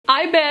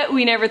I bet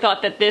we never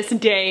thought that this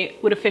day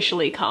would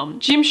officially come.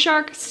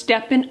 Gymshark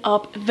stepping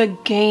up the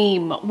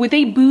game with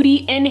a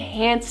booty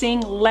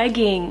enhancing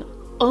legging.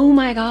 Oh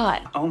my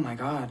god. Oh my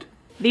god.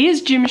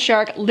 These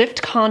Gymshark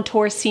Lift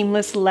Contour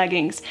Seamless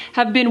Leggings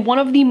have been one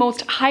of the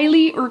most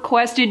highly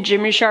requested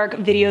Gymshark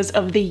videos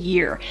of the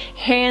year,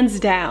 hands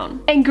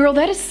down. And girl,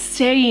 that is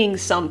saying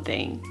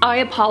something. I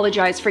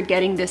apologize for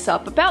getting this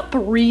up about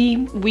 3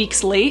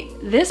 weeks late.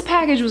 This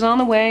package was on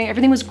the way,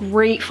 everything was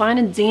great, fine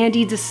and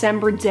dandy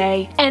December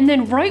day. And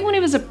then right when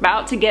it was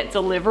about to get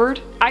delivered,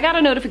 I got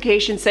a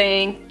notification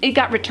saying it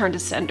got returned to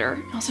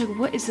sender. I was like,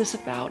 what is this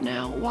about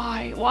now?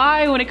 Why?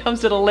 Why when it comes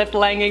to the Lift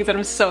leggings that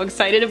I'm so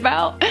excited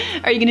about?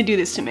 Are you gonna do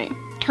this to me?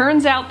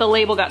 Turns out the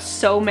label got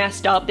so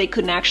messed up they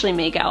couldn't actually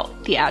make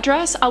out the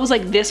address. I was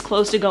like this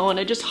close to going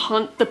to just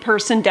hunt the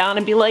person down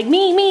and be like,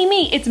 me,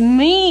 it's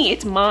me,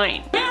 it's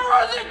mine. Where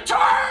are the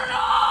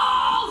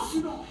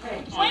turtles?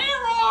 Where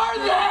are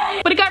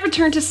they? But it got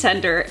returned to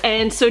sender,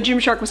 and so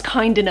Gymshark was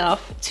kind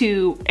enough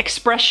to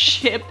express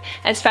ship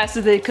as fast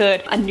as they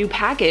could a new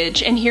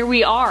package, and here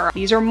we are.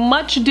 These are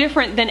much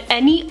different than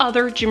any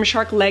other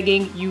Gymshark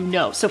legging you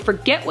know, so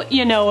forget what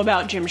you know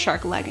about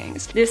Gymshark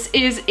leggings. This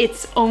is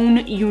its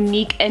own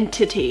unique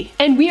entity,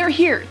 and we are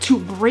here to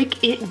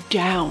break it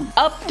down.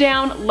 Up,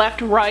 down,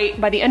 left, right.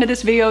 By the end of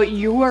this video,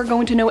 you are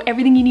going to know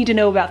everything you need to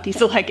know about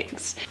these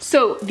leggings.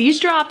 So these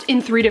dropped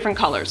in 3 different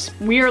colors.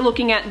 We are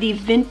looking at the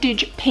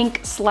vintage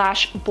pink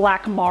 /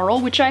 black marl,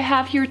 which I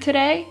have here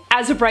today.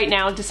 As of right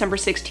now, December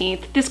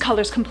 16th, this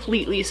color's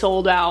completely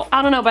sold out.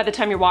 I don't know by the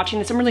time you're watching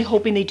this, I'm really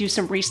hoping they do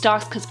some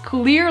restocks because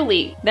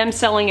clearly them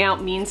selling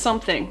out means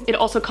something. It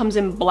also comes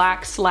in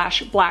black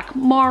 / black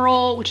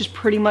marl, which is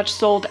pretty much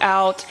sold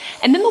out.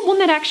 And then the one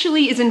that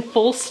actually is in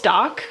full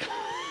stock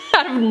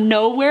out of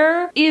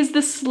nowhere is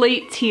the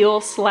slate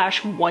teal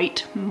 /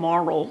 white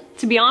marl.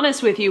 To be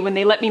honest with you, when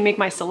they let me make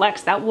my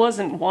selects, that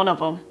wasn't one of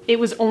them. It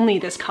was only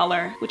this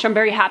color, which I'm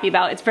very happy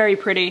about. It's very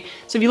pretty.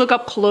 So if you look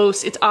up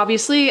close, it's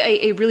obviously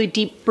a really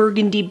deep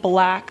burgundy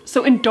black.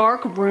 So in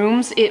dark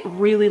rooms, it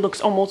really looks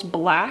almost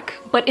black,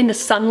 but in the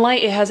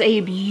sunlight, it has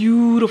a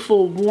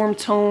beautiful warm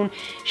tone,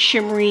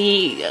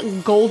 shimmery,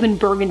 golden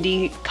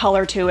burgundy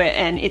color to it,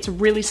 and it's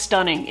really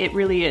stunning. It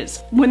really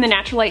is. When the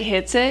natural light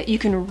hits it, you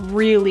can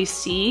really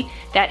see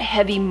that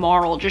heavy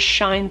marl just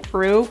shine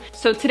through.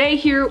 So today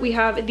here we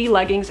have the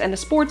leggings and the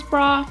sports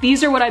bra.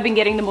 These are what I've been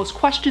getting the most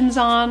questions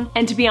on,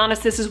 and to be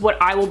honest, this is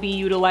what I will be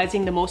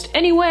utilizing the most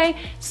anyway,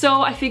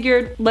 so I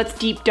figured let's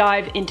deep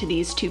dive into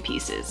these 2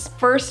 pieces.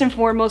 First and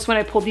foremost, when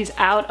I pulled these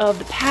out of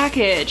the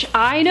package,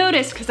 I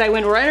noticed, because I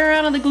went right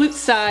around on the glute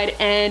side,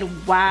 and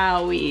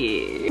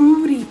wowie.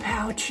 Booty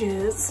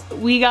pouches.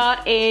 We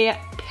got a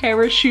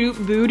parachute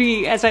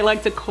booty, as I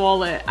like to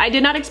call it. I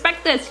did not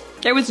expect this.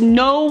 There was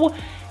no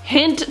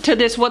hint to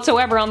this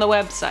whatsoever on the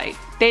website.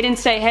 They didn't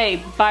say,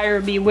 hey, buyer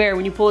beware,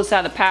 when you pull this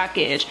out of the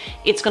package,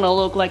 it's gonna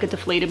look like a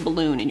deflated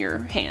balloon in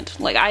your hand.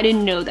 Like, I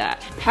didn't know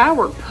that.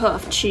 Power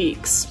puff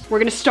cheeks. We're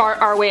gonna start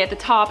our way at the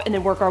top and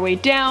then work our way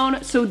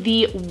down. So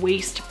the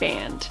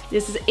waistband.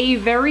 This is a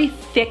very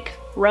thick,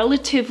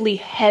 relatively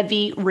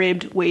heavy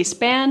ribbed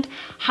waistband,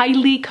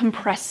 highly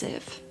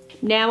compressive.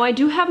 Now I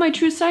do have my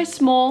true size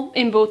small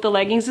in both the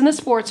leggings and the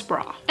sports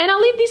bra. And I'll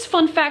leave these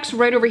fun facts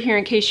right over here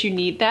in case you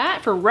need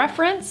that for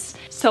reference.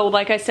 So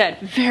like I said,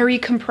 very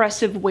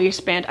compressive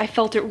waistband. I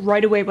felt it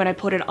right away when I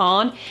put it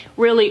on.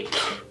 Really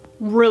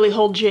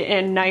holds you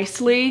in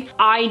nicely.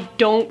 I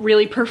don't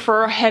really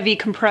prefer heavy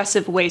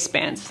compressive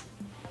waistbands.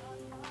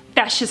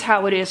 That's just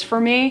how it is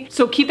for me.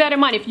 So keep that in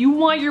mind. If you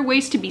want your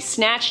waist to be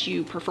snatched,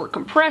 you prefer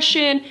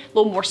compression, a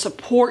little more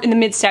support in the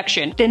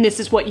midsection, then this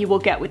is what you will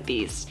get with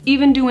these.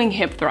 Even doing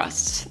hip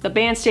thrusts, the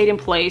band stayed in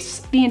place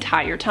the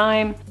entire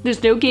time.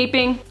 There's no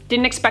gaping.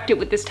 Didn't expect it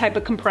with this type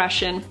of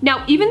compression.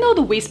 Now, even though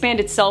the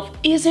waistband itself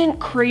isn't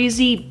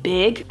crazy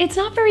big, it's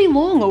not very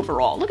long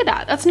overall. Look at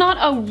that. That's not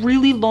a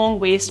really long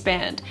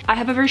waistband. I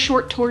have a very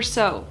short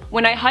torso.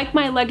 When I hike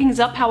my leggings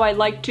up how I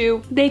like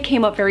to, they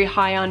came up very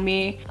high on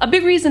me. A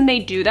big reason they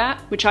do that,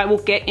 which I will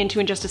get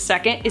into in just a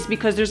second, is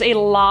because there's a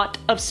lot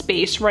of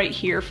space right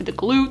here for the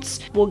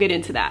glutes. We'll get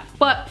into that.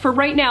 But for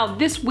right now,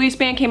 this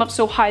waistband came up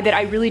so high that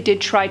I really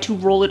did try to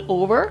roll it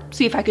over.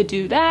 See if I could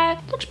do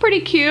that. Looks pretty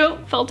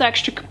cute. Felt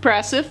extra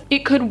compressive.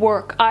 It could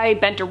work. I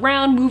bent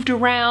around, moved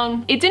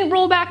around. It didn't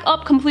roll back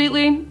up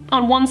completely.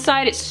 On one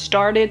side, it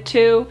started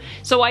to.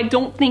 So I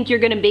don't think you're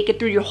gonna make it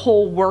through your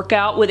whole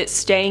workout with it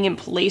staying in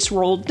place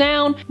rolled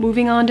down.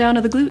 Moving on down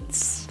to the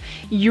glutes.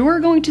 You're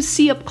going to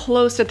see up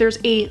close that there's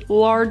a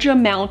large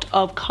amount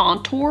of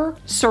contour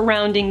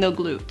surrounding the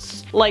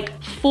glutes.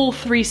 Like full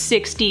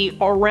 360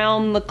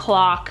 around the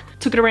clock.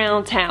 Took it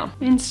around town.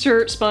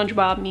 Insert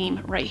SpongeBob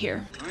meme right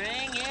here. Bring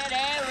it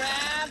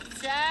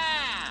around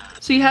town.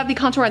 So you have the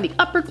contour on the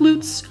upper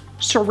glutes,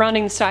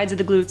 surrounding the sides of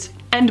the glutes,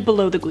 and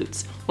below the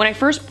glutes. When I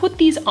first put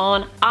these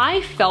on,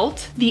 I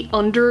felt the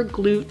under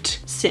glute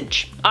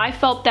cinch. I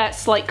felt that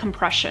slight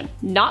compression.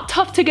 Not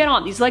tough to get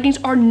on. These leggings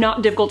are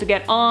not difficult to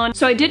get on.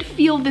 So I did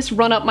feel this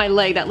run up my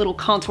leg, that little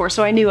contour.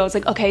 So I knew, I was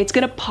like, okay, it's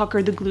gonna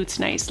pucker the glutes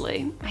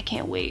nicely. I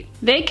can't wait.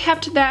 They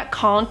kept that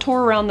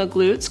contour around the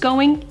glutes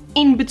going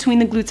in between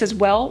the glutes as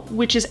well,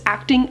 which is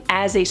acting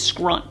as a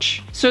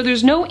scrunch. So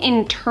there's no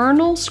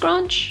internal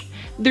scrunch.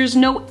 There's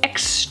no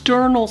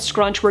external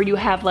scrunch where you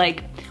have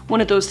like one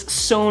of those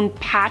sewn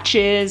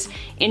patches,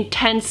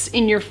 intense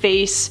in your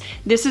face.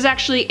 This is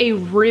actually a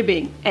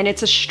ribbing, and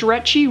it's a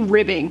stretchy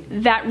ribbing.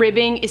 That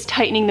ribbing is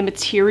tightening the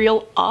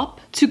material up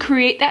to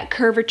create that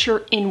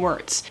curvature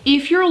inwards.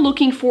 If you're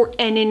looking for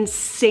an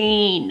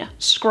insane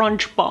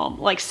scrunch bum,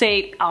 like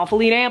say Alpha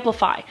Lead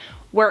Amplify,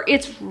 where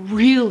it's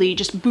really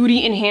just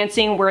booty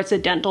enhancing, where it's a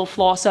dental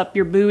floss up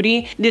your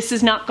booty, this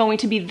is not going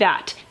to be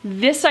that.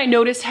 This, I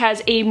noticed,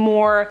 has a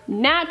more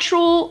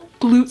natural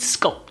glute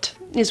sculpt,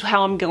 is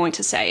how I'm going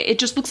to say. It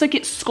just looks like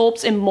it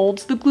sculpts and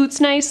molds the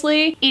glutes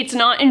nicely. It's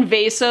not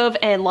invasive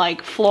and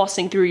like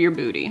flossing through your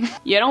booty.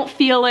 You don't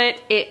feel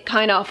it, it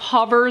kind of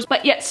hovers,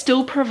 but yet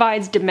still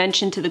provides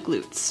dimension to the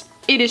glutes.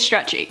 It is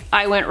stretchy.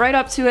 I went right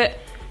up to it,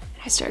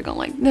 I started going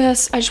like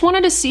this. I just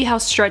wanted to see how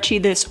stretchy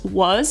this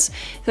was.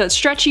 So it's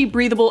stretchy,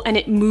 breathable, and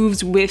it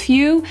moves with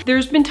you.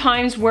 There's been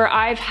times where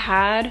I've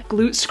had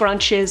glute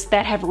scrunches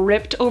that have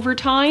ripped over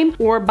time,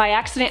 or by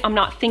accident, I'm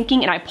not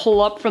thinking and I pull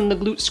up from the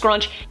glute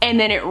scrunch and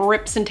then it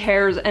rips and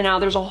tears and now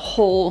there's a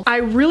hole. I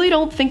really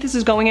don't think this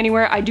is going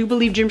anywhere. I do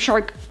believe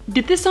Gymshark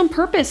did this on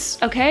purpose,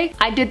 okay?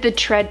 I did the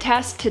tread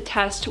test to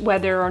test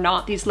whether or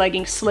not these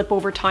leggings slip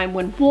over time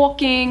when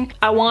walking.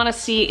 I wanna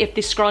see if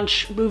the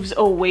scrunch moves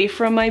away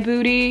from my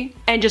booty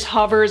and just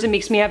hovers and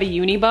makes me have a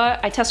uni butt.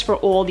 I test for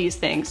all these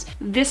things.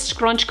 This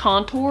scrunch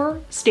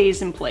contour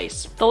stays in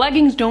place. The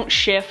leggings don't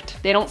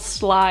shift, they don't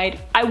slide.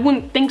 I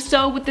wouldn't think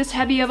so with this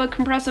heavy of a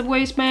compressive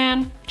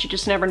waistband, but you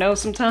just never know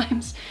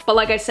sometimes. But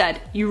like I said,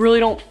 you really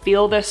don't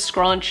feel this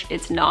scrunch.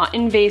 It's not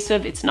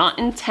invasive, it's not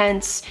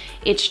intense.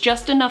 It's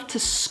just enough to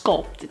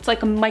sculpt. It's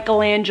like a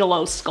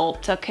Michelangelo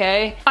sculpt,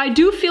 okay? I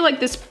do feel like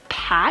this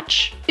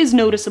patch is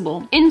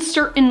noticeable. In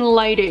certain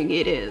lighting,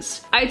 it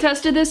is. I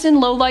tested this in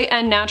low light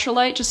and natural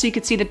light just so you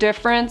could see the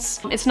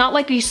difference. It's not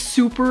like a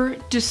super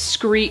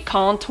discreet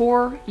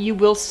contour. You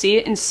will see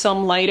it in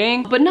some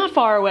lighting, but not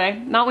far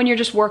away. Not when you're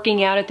just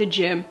working out at the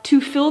gym.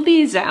 To fill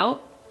these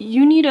out,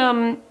 you need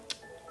an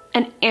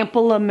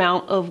ample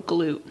amount of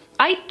glute.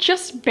 I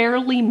just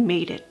barely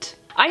made it.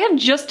 I have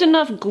just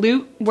enough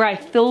glute where I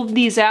filled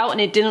these out and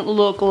it didn't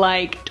look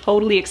like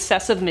totally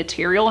excessive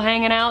material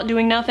hanging out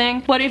doing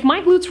nothing. But if my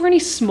glutes were any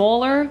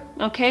smaller,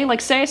 okay,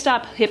 like say I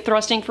stop hip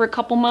thrusting for a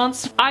couple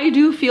months, I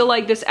do feel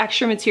like this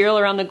extra material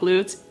around the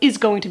glutes is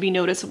going to be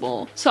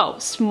noticeable. So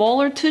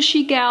smaller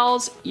tushy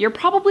gals, you're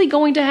probably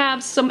going to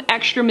have some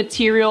extra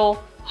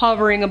material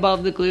hovering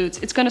above the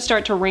glutes. It's gonna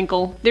start to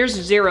wrinkle. There's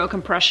zero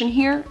compression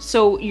here,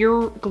 so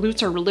your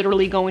glutes are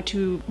literally going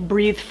to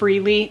breathe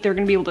freely. They're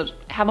gonna be able to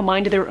have a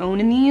mind of their own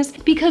in these,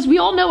 because we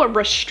all know a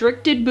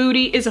restricted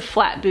booty is a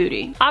flat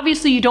booty.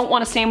 Obviously, you don't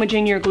want to sandwich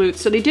in your glutes,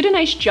 so they did a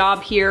nice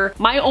job here.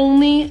 My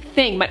only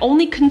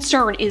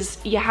concern is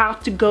you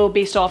have to go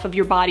based off of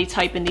your body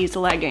type in these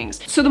leggings.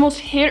 So the most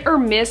hit or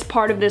miss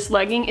part of this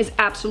legging is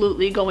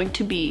absolutely going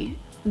to be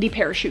the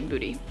parachute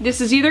booty. This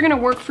is either gonna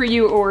work for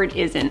you or it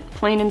isn't,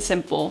 plain and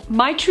simple.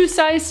 My true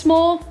size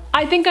small,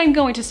 I think I'm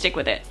going to stick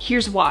with it.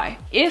 Here's why.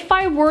 If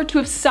I were to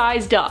have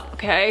sized up,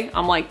 okay,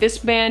 I'm like, this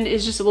band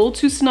is just a little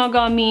too snug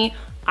on me,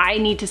 I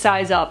need to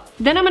size up,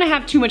 then I'm gonna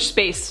have too much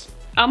space.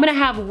 I'm gonna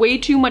have way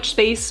too much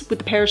space with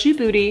the parachute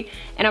booty,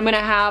 and I'm gonna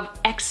have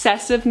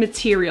excessive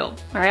material.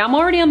 All right, I'm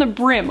already on the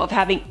brim of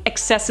having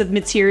excessive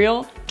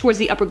material towards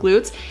the upper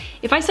glutes.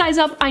 If I size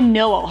up, I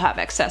know I'll have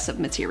excessive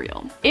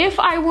material. If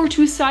I were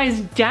to size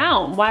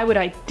down, why would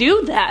I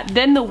do that?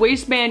 Then the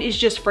waistband is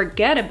just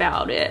forget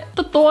about it.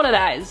 The thought of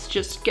that is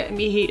just getting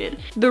me heated.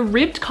 The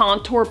ribbed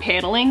contour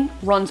paneling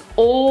runs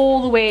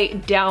all the way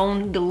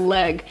down the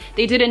leg.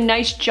 They did a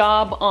nice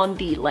job on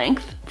the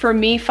length. For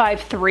me,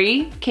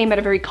 5'3" came at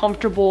a very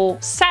comfortable,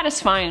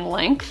 satisfying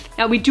length.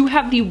 Now we do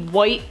have the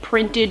white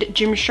printed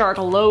Gymshark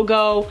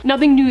logo.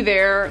 Nothing new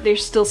there. They're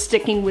still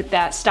sticking with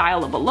that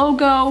style of a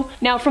logo.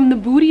 Now from the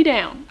booty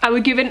down, I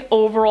would give an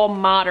overall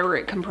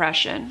moderate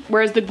compression,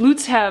 whereas the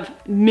glutes have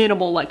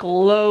minimal, like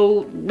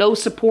low, no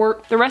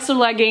support. The rest of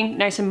the legging,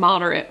 nice and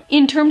moderate.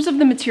 In terms of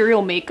the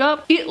material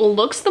makeup, it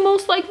looks the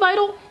most like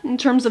Vital in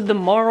terms of the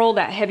marl,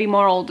 that heavy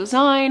marl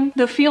design.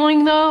 The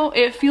feeling though,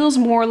 it feels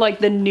more like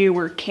the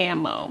newer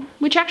camo,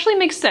 which actually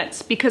makes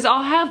sense because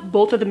I'll have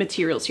both of the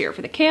materials here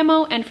for the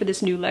camo and for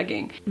this new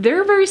legging.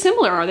 They're very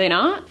similar, are they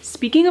not?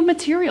 Speaking of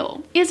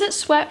material, is it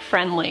sweat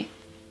friendly?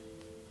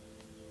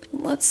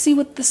 Let's see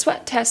what the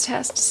sweat test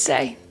has to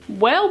say.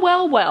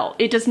 Well,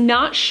 it does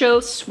not show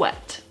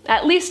sweat,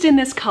 at least in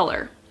this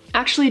color.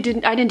 Actually,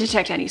 I didn't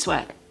detect any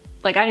sweat.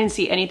 Like, I didn't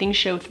see anything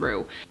show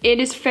through. It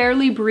is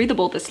fairly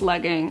breathable, this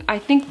legging. I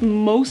think the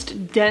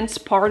most dense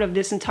part of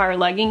this entire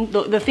legging,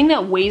 the thing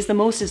that weighs the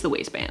most is the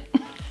waistband.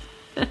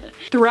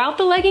 throughout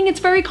the legging, it's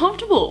very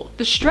comfortable.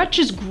 The stretch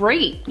is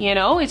great, you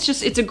know? It's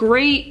a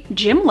great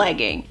gym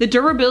legging. The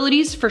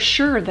durability's for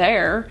sure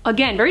there.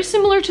 Again, very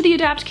similar to the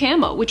Adapt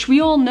Camo, which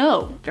we all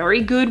know.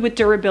 Very good with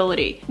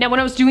durability. Now, when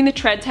I was doing the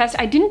tread test,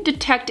 I didn't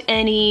detect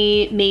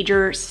any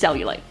major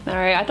cellulite. All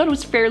right, I thought it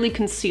was fairly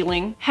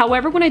concealing.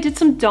 However, when I did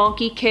some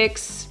donkey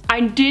kicks, I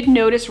did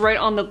notice right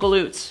on the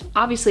glutes.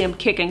 Obviously, I'm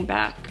kicking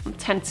back. I'm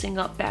tensing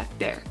up back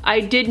there.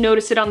 I did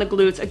notice it on the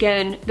glutes.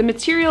 Again, the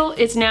material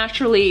is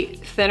naturally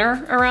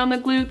thinner around the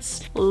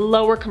glutes,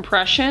 lower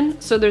compression,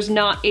 so there's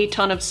not a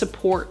ton of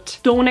support.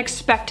 Don't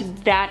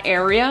expect that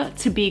area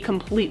to be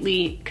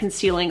completely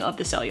concealing of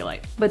the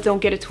cellulite, but don't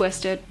get it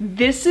twisted.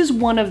 This is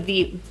one of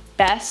the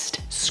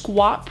best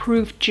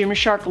squat-proof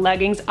Gymshark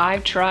leggings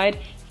I've tried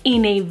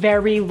in a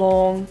very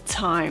long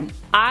time.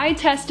 I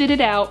tested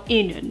it out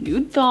in a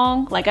nude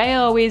thong, like I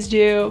always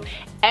do,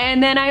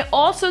 and then I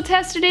also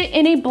tested it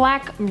in a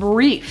black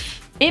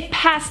brief. It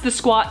passed the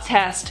squat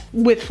test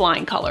with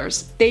flying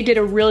colors. They did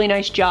a really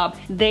nice job.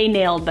 They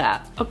nailed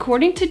that.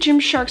 According to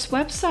Gymshark's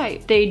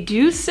website, they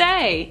do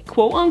say,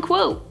 quote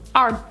unquote,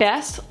 our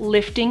best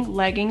lifting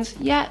leggings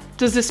yet.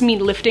 Does this mean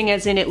lifting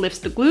as in it lifts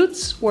the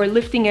glutes, or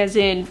lifting as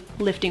in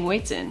lifting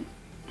weights in?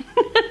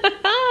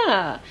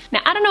 Now,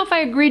 I don't know if I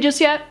agree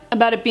just yet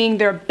about it being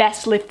their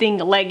best lifting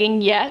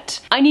legging yet.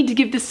 I need to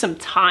give this some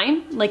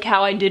time, like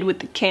how I did with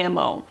the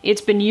camo. It's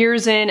been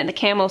years in and the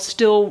camo's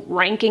still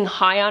ranking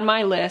high on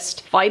my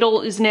list.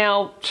 Vital is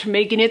now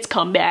making its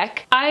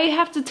comeback. I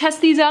have to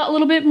test these out a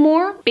little bit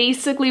more.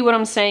 Basically what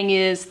I'm saying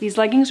is these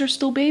leggings are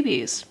still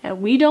babies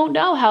and we don't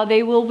know how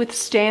they will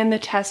withstand the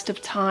test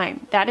of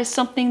time. That is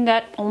something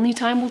that only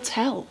time will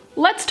tell.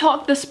 Let's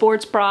talk the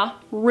sports bra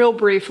real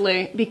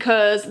briefly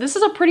because this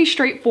is a pretty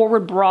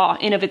straightforward bra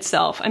in of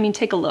itself. I mean,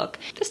 take a look.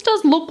 This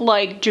does look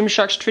like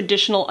Gymshark's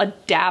traditional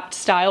Adapt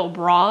style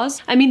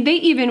bras. I mean, they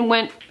even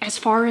went as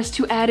far as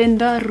to add in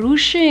the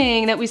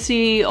ruching that we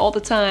see all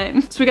the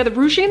time. So we got the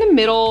ruching in the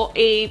middle,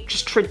 a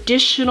just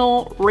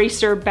traditional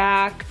racer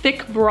back,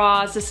 thick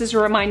bras. This is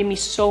reminding me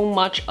so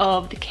much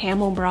of the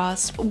camo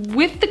bras.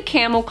 With the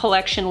camo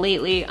collection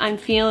lately, I'm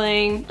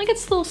feeling like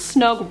it's a little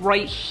snug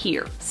right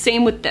here.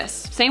 Same with this.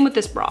 Same with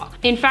this bra.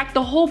 In fact,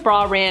 the whole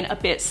bra ran a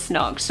bit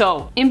snug.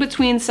 So in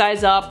between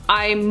size up,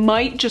 I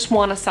might just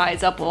want to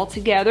size up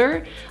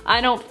altogether.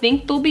 I don't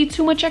think there'll be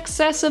too much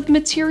excess of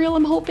material,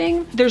 I'm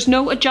hoping. There's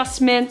no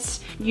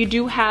adjustments. You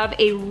do have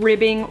a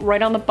ribbing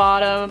right on the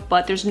bottom,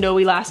 but there's no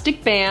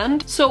elastic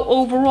band. So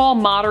overall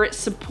moderate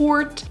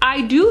support.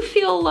 I do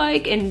feel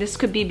like, and this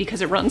could be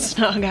because it runs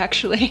snug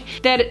actually,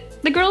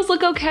 that the girls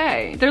look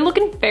okay. They're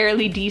looking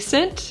fairly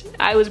decent.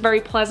 I was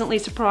very pleasantly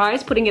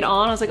surprised putting it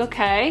on. I was like,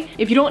 okay,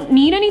 if you don't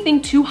need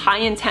anything too high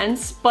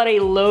intense, but a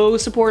low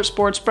support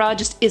sports bra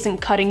just isn't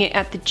cutting it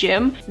at the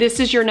gym, this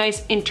is your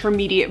nice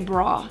intermediate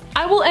bra.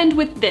 I will end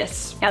with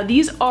this. Now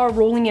these are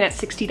rolling in at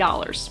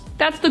 $60.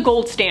 That's the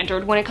gold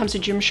standard when it comes to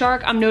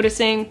Gymshark. I'm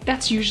noticing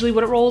that's usually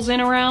what it rolls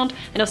in around.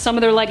 I know some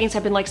of their leggings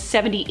have been like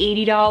 $70,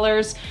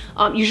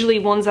 $80, usually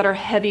ones that are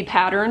heavy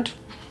patterned.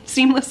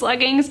 Seamless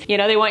leggings, you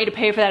know, they want you to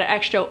pay for that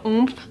extra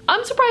oomph.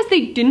 I'm surprised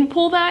they didn't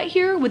pull that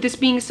here with this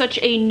being such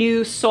a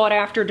new sought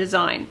after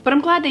design, but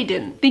I'm glad they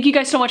didn't. Thank you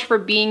guys so much for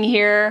being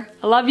here.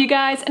 I love you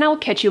guys and I will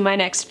catch you in my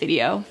next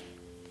video.